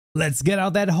Let's get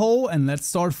out that hoe and let's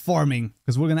start farming,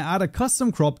 because we're going to add a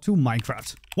custom crop to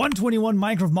Minecraft. 121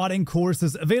 Minecraft modding course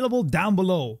is available down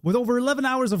below, with over 11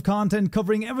 hours of content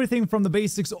covering everything from the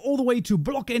basics all the way to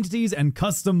block entities and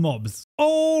custom mobs.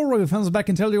 Alright, friends, back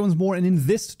and tell you once more, and in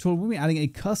this tutorial we'll be adding a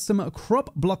custom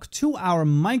crop block to our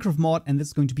Minecraft mod, and this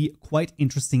is going to be quite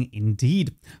interesting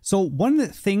indeed. So one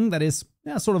thing that is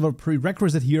sort of a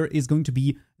prerequisite here is going to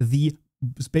be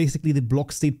basically the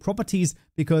block state properties,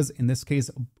 because in this case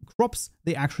crops,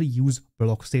 they actually use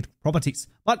block state properties.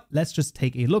 But let's just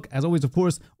take a look. As always, of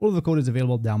course, all of the code is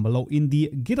available down below in the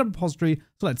GitHub repository.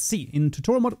 So let's see. In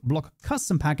tutorial mod block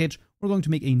custom package, we're going to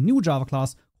make a new Java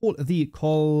class called the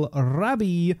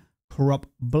kohlrabi crop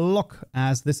block,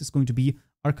 as this is going to be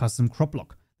our custom crop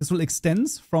block. This will extend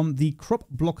from the crop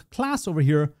block class over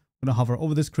here. I'm going to hover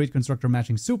over this, create constructor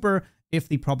matching super. If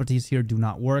the properties here do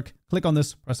not work, click on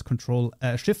this, press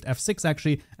Shift F6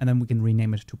 actually, and then we can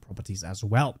rename it to properties as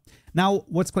well. Now,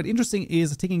 what's quite interesting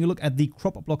is taking a look at the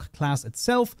crop block class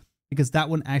itself, because that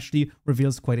one actually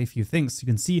reveals quite a few things. You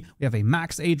can see we have a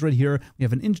max age right here. We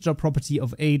have an integer property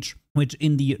of age, which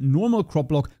in the normal crop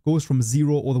block goes from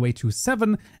 0 all the way to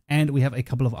 7. And we have a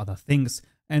couple of other things.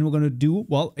 And we're going to do,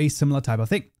 well, a similar type of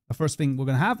thing. The first thing we're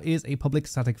going to have is a public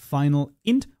static final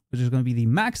int, which is going to be the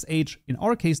max age. In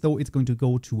our case, though, it's going to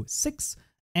go to 6.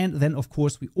 And then, of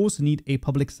course, we also need a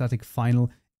public static final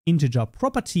integer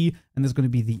property. And there's going to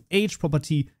be the age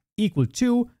property equal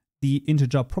to the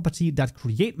integer property that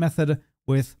create method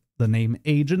with the name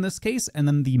age in this case. And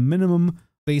then the minimum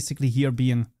basically here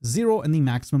being 0 and the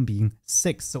maximum being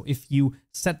 6. So if you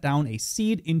set down a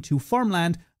seed into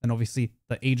farmland, then obviously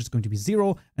the age is going to be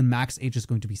 0 and max age is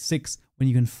going to be 6 when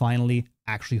you can finally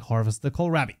actually harvest the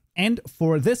kohlrabi. And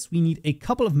for this, we need a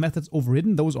couple of methods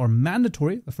overridden. Those are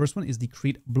mandatory. The first one is the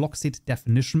create block state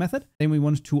definition method. Then we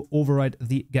want to override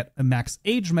the get a max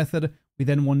age method. We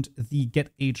then want the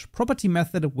get age property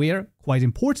method, where, quite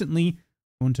importantly,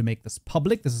 we want to make this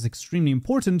public. This is extremely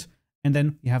important. And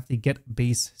then we have the get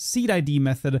base seed ID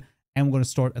method, and we're going to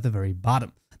start at the very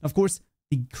bottom. Of course,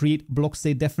 the create block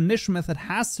state definition method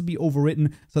has to be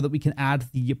overwritten so that we can add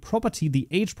the property, the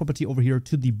age property over here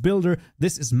to the builder.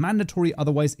 This is mandatory,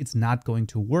 otherwise it's not going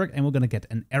to work and we're going to get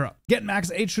an error. Get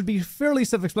max age should be fairly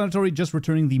self-explanatory, just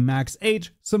returning the max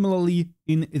age. Similarly,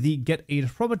 in the get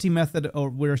age property method,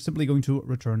 we're simply going to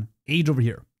return age over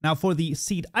here. Now for the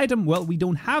seed item, well, we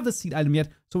don't have the seed item yet,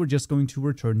 so we're just going to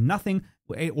return nothing,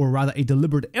 or rather a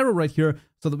deliberate error right here,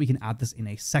 so that we can add this in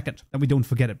a second, that we don't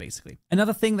forget it basically.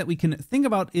 Another thing that we can think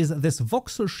about is this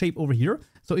voxel shape over here.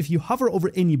 So if you hover over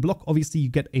any block, obviously you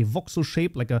get a voxel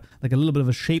shape, like a little bit of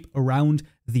a shape around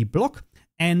the block,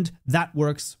 and that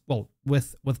works well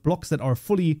with blocks that are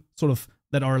fully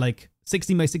that are like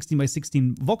 16 by 16 by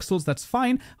 16 voxels, that's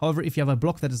fine. However, if you have a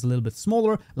block that is a little bit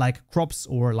smaller, like crops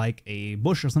or like a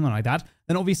bush or something like that,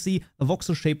 then obviously the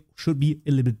voxel shape should be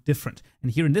a little bit different.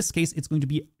 And here in this case, it's going to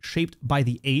be shaped by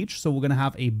the age. So we're going to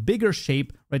have a bigger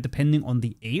shape, right, depending on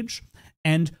the age.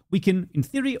 And we can, in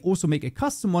theory, also make a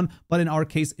custom one, but in our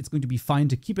case, it's going to be fine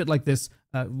to keep it like this.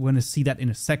 We're going to see that in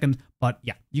a second. But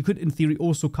yeah, you could, in theory,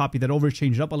 also copy that over,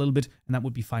 change it up a little bit, and that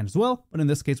would be fine as well. But in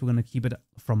this case, we're going to keep it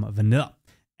from vanilla.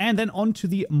 And then on to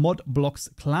the mod blocks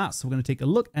class. So we're going to take a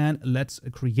look and let's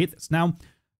create this. Now,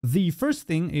 the first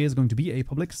thing is going to be a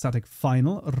public static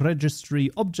final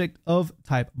registry object of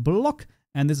type block.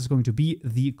 And this is going to be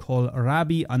the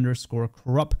kohlrabi underscore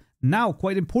crop. Now,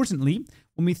 quite importantly,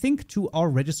 when we think to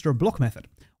our register block method,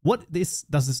 what does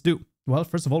this do? Well,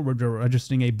 first of all, we're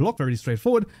registering a block, very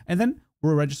straightforward, and then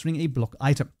we're registering a block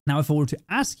item. Now, if I were to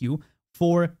ask you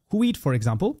for wheat, for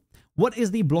example, what is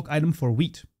the block item for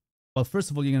wheat? Well,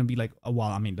 first of all, you're going to be like, oh, well,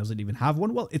 I mean, does it even have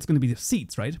one? Well, it's going to be the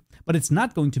seeds, right? But it's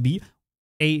not going to be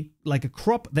a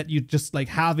crop that you just like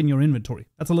have in your inventory.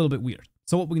 That's a little bit weird.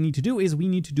 So what we need to do is we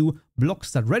need to do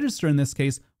blocks that register in this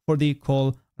case for the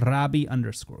kohlrabi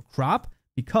underscore crop,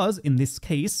 because in this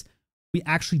case, we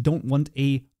actually don't want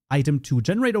a item to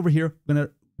generate over here. We're going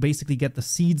to basically get the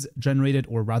seeds generated,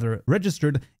 or rather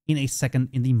registered, in a second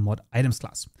in the mod items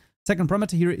class. Second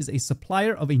parameter here is a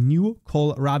supplier of a new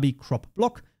kohlrabi crop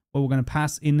block, where we're going to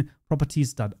pass in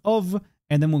properties.of,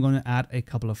 and then we're going to add a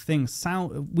couple of things.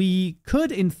 So we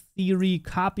could, in theory,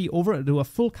 copy over, do a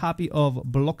full copy of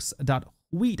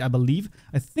blocks.wheat, I believe.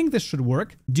 I think this should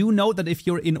work. Do note that if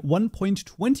you're in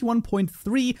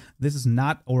 1.21.3, this is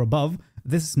not, or above,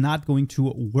 this is not going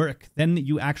to work. Then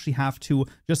you actually have to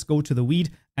just go to the wheat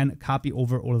and copy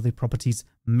over all of the properties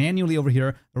manually over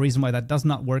here. The reason why that does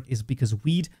not work is because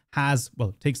wheat has,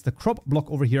 well, takes the crop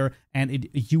block over here and it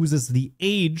uses the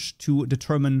age to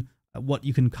determine what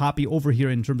you can copy over here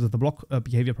in terms of the block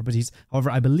behavior properties. However,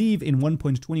 I believe in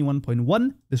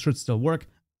 1.21.1, this should still work.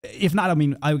 If not, I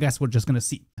mean, I guess we're just going to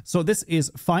see. So this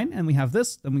is fine. And we have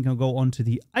this. Then we can go on to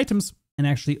the items and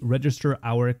actually register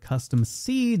our custom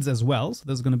seeds as well. So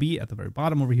there's going to be at the very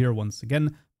bottom over here, once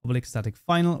again, public static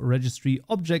final registry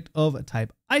object of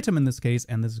type item in this case.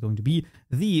 And this is going to be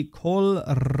the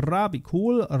kohlrabi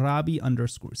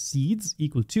underscore seeds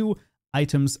equal to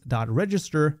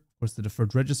items.register. Of course, the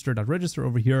deferred register.register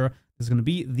over here is going to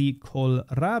be the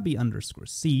kohlrabi underscore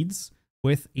seeds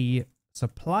with a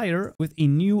supplier with a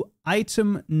new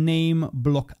item name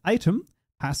block item,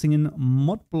 passing in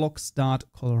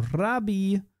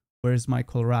modblocks.kohlrabi. Where's my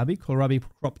kohlrabi? Kohlrabi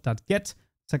crop.get.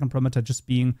 Second parameter just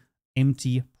being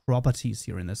empty properties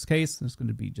here in this case. There's going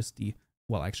to be just the,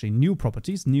 well, actually new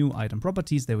properties, new item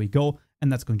properties. There we go. And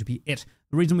that's going to be it.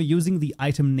 The reason we're using the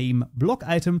item name block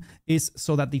item is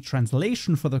so that the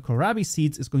translation for the kohlrabi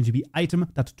seeds is going to be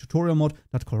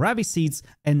item.tutorialmod.kohlrabi seeds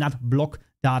and not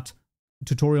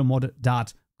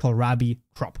block.tutorialmod.kohlrabi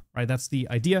crop, right? That's the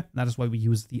idea. That is why we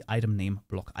use the item name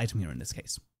block item here in this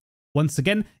case. Once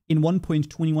again, in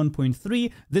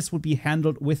 1.21.3, this would be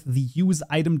handled with the use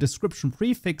item description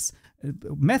prefix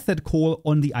method call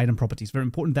on the item properties. Very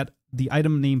important that the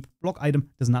item name block item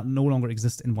does not no longer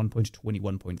exist in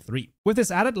 1.21.3. With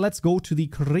this added, let's go to the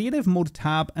creative mode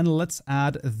tab and let's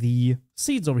add the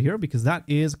seeds over here because that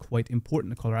is quite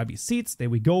important. The kohlrabi seeds, there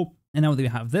we go. And now that we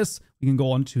have this, we can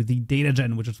go on to the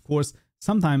Datagen, which is of course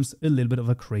sometimes a little bit of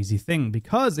a crazy thing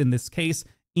because in this case,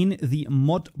 in the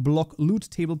mod block loot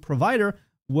table provider,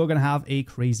 we're going to have a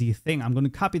crazy thing. I'm going to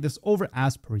copy this over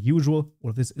as per usual,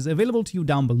 or this is available to you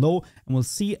down below. And we'll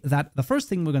see that the first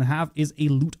thing we're going to have is a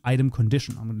loot item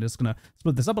condition. I'm just going to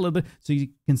split this up a little bit so you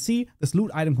can see this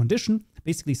loot item condition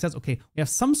basically says, okay, we have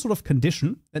some sort of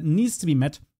condition that needs to be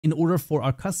met in order for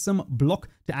our custom block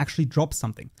to actually drop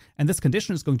something. And this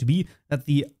condition is going to be that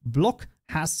the block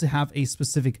has to have a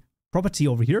specific property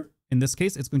over here. In this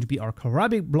case, it's going to be our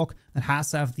kohlrabi block that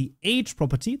has to have the age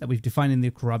property that we've defined in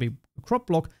the kohlrabi crop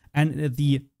block. And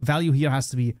the value here has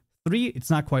to be 3. It's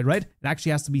not quite right. It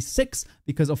actually has to be 6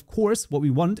 because, of course, what we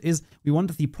want is we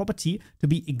want the property to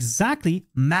be exactly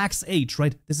max age,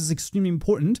 right? This is extremely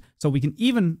important. So we can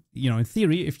even, in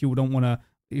theory, if you don't want to,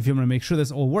 if you want to make sure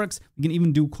this all works, we can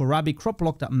even do kohlrabi crop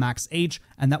block.max age.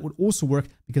 And that would also work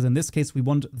because in this case, we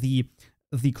want the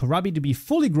kohlrabi to be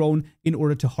fully grown in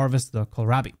order to harvest the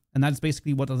kohlrabi. And that's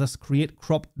basically what this create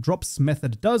crop drops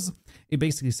method does. It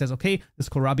basically says, okay, this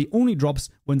kohlrabi only drops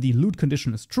when the loot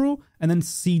condition is true, and then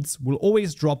seeds will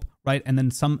always drop, right? And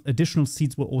then some additional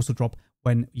seeds will also drop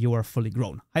when you are fully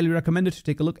grown. Highly recommended to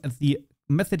take a look at the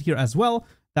method here as well.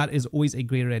 That is always a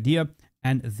great idea.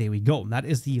 And there we go. That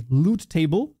is the loot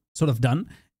table sort of done.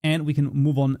 And we can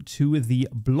move on to the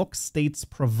block states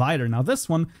provider. Now this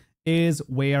one is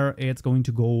where it's going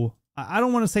to go, I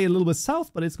don't want to say a little bit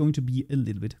south, but it's going to be a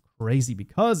little bit crazy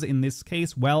because in this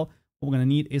case, well, what we're going to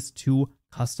need is 2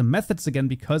 custom methods again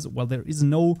because, well, there is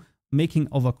no making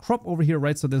of a crop over here,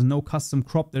 right? So there's no custom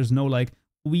crop. There's no like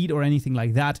weed or anything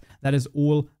like that. That is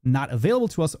all not available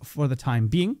to us for the time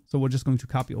being. So we're just going to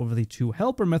copy over the 2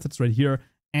 helper methods right here.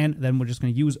 And then we're just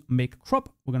going to use make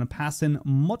crop. We're going to pass in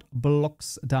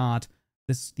modblocks dot,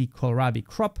 this is the kohlrabi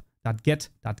crop.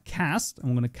 .get.cast, and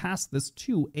we're going to cast this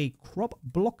to a crop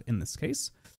block in this case.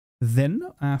 Then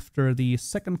after the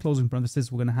second closing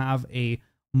parenthesis, we're going to have a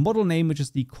model name, which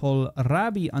is the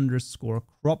kohlrabi underscore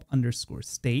crop underscore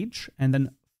stage. And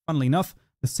then funnily enough,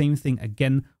 the same thing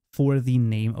again for the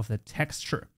name of the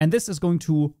texture. And this is going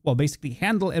to, well, basically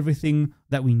handle everything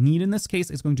that we need in this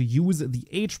case. It's going to use the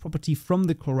age property from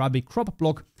the kohlrabi crop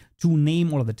block to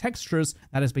name all of the textures.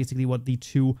 That is basically what the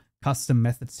 2 custom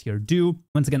methods here do.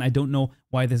 Once again, I don't know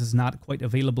why this is not quite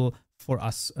available for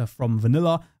us from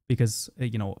vanilla because,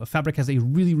 Fabric has a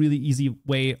really, really easy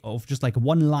way of just like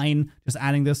one line, just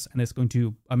adding this and it's going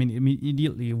to, I mean,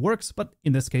 immediately works, but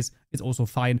in this case, it's also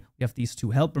fine. We have these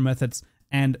 2 helper methods.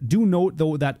 And do note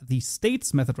though that the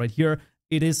states method right here,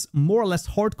 it is more or less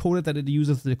hard-coded that it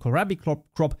uses the kohlrabi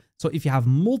crop. So if you have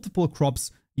multiple crops,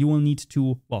 you will need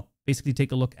to, well, basically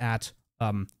take a look at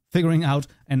figuring out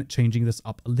and changing this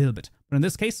up a little bit. But in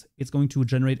this case, it's going to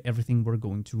generate everything we're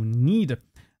going to need.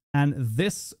 And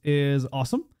this is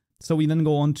awesome. So we then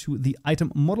go on to the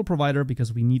item model provider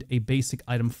because we need a basic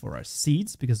item for our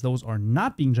seeds because those are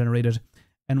not being generated.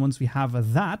 And once we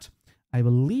have that, I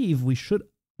believe we should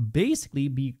basically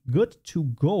be good to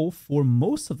go for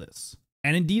most of this.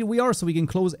 And indeed we are, so we can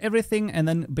close everything and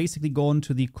then basically go on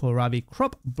to the kohlrabi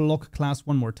crop block class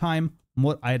one more time,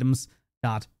 mod items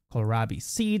dot kohlrabi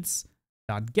seeds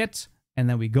dot get, and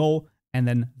then we go. And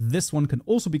then this one can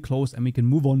also be closed and we can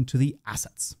move on to the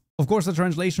assets. Of course, the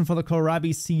translation for the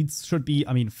kohlrabi seeds should be,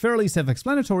 fairly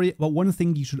self-explanatory, but one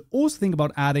thing you should also think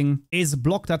about adding is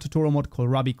block.tutorial mod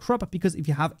kohlrabi crop, because if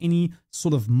you have any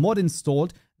sort of mod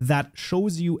installed that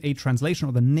shows you a translation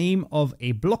or the name of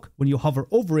a block when you hover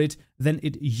over it, then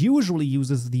it usually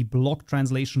uses the block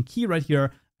translation key right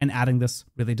here, and adding this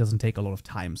really doesn't take a lot of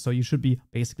time. So you should be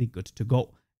basically good to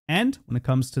go. And when it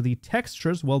comes to the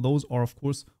textures, well, those are, of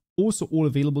course, also all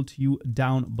available to you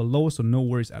down below, so no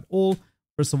worries at all.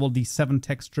 First of all, the 7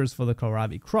 textures for the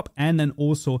kohlrabi crop, and then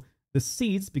also the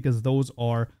seeds, because those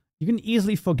are, you can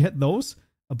easily forget those,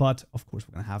 but of course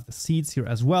we're going to have the seeds here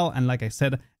as well. And like I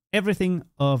said, everything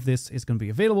of this is going to be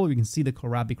available. You can see the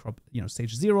kohlrabi crop,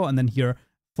 stage 0, and then here,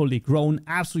 fully grown,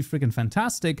 absolutely freaking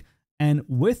fantastic. And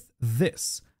with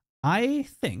this, I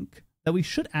think that we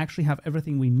should actually have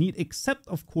everything we need, except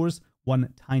of course,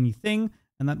 one tiny thing.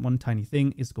 And that one tiny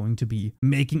thing is going to be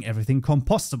making everything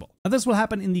compostable. Now this will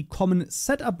happen in the common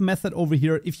setup method over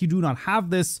here. If you do not have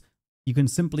this, you can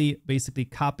simply basically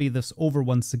copy this over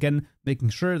once again, making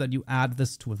sure that you add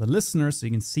this to the listener. So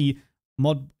you can see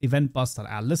mod event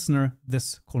bus.add listener,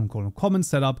 this common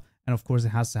setup. And of course it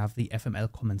has to have the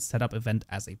FML common setup event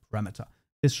as a parameter.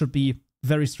 This should be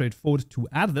very straightforward to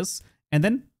add this. And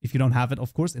then if you don't have it,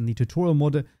 of course, in the tutorial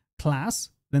mod class,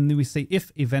 then we say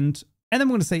if event. And then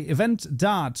we're going to say event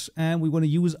dot, and we want to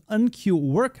use unqueue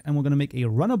work, and we're going to make a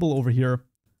runnable over here.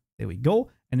 There we go.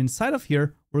 And inside of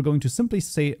here, we're going to simply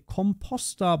say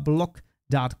composter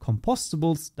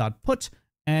block.compostables.put,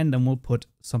 and then we'll put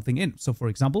something in. So for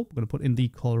example, we're going to put in the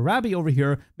kohlrabi over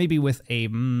here, maybe with a,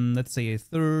 let's say a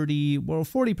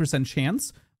 40%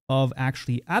 chance of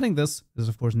actually adding this. This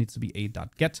of course needs to be a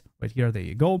 .get right here. There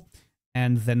you go.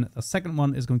 And then the second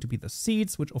one is going to be the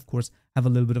seeds, which of course have a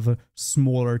little bit of a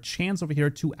smaller chance over here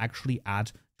to actually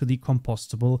add to the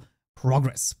compostable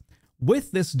progress.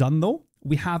 With this done though,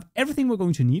 we have everything we're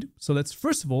going to need. So let's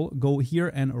first of all go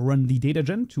here and run the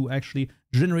Datagen to actually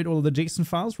generate all of the JSON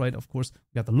files, right? Of course,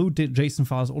 we got the loot JSON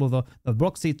files, all of the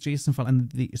block state JSON file, and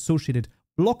the associated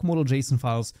block model JSON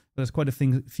files. There's quite a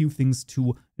few things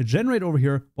to generate over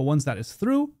here. But once that is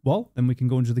through, well, then we can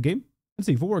go into the game and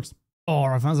see if it works.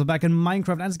 Alright, friends, we're back in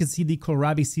Minecraft. As you can see, the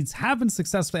kohlrabi seeds have been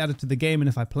successfully added to the game. And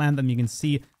if I plant them, you can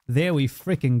see there we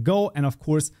freaking go. And of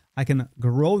course, I can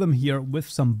grow them here with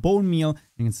some bone meal.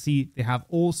 You can see they have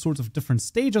all sorts of different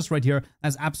stages right here.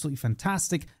 That's absolutely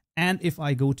fantastic. And if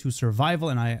I go to survival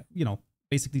and I,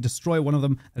 basically destroy one of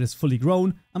them that is fully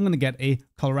grown, I'm going to get a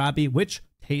kohlrabi, which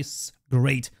tastes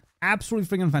great.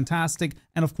 Absolutely freaking fantastic.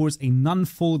 And of course, a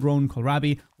non-full grown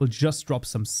kohlrabi will just drop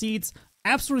some seeds.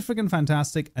 Absolutely freaking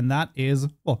fantastic. And that is,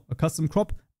 well, a custom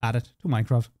crop added to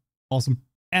Minecraft. Awesome.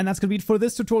 And that's going to be it for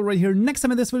this tutorial right here. Next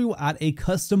time in this video, we'll add a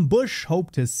custom bush.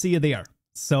 Hope to see you there.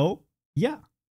 So, yeah.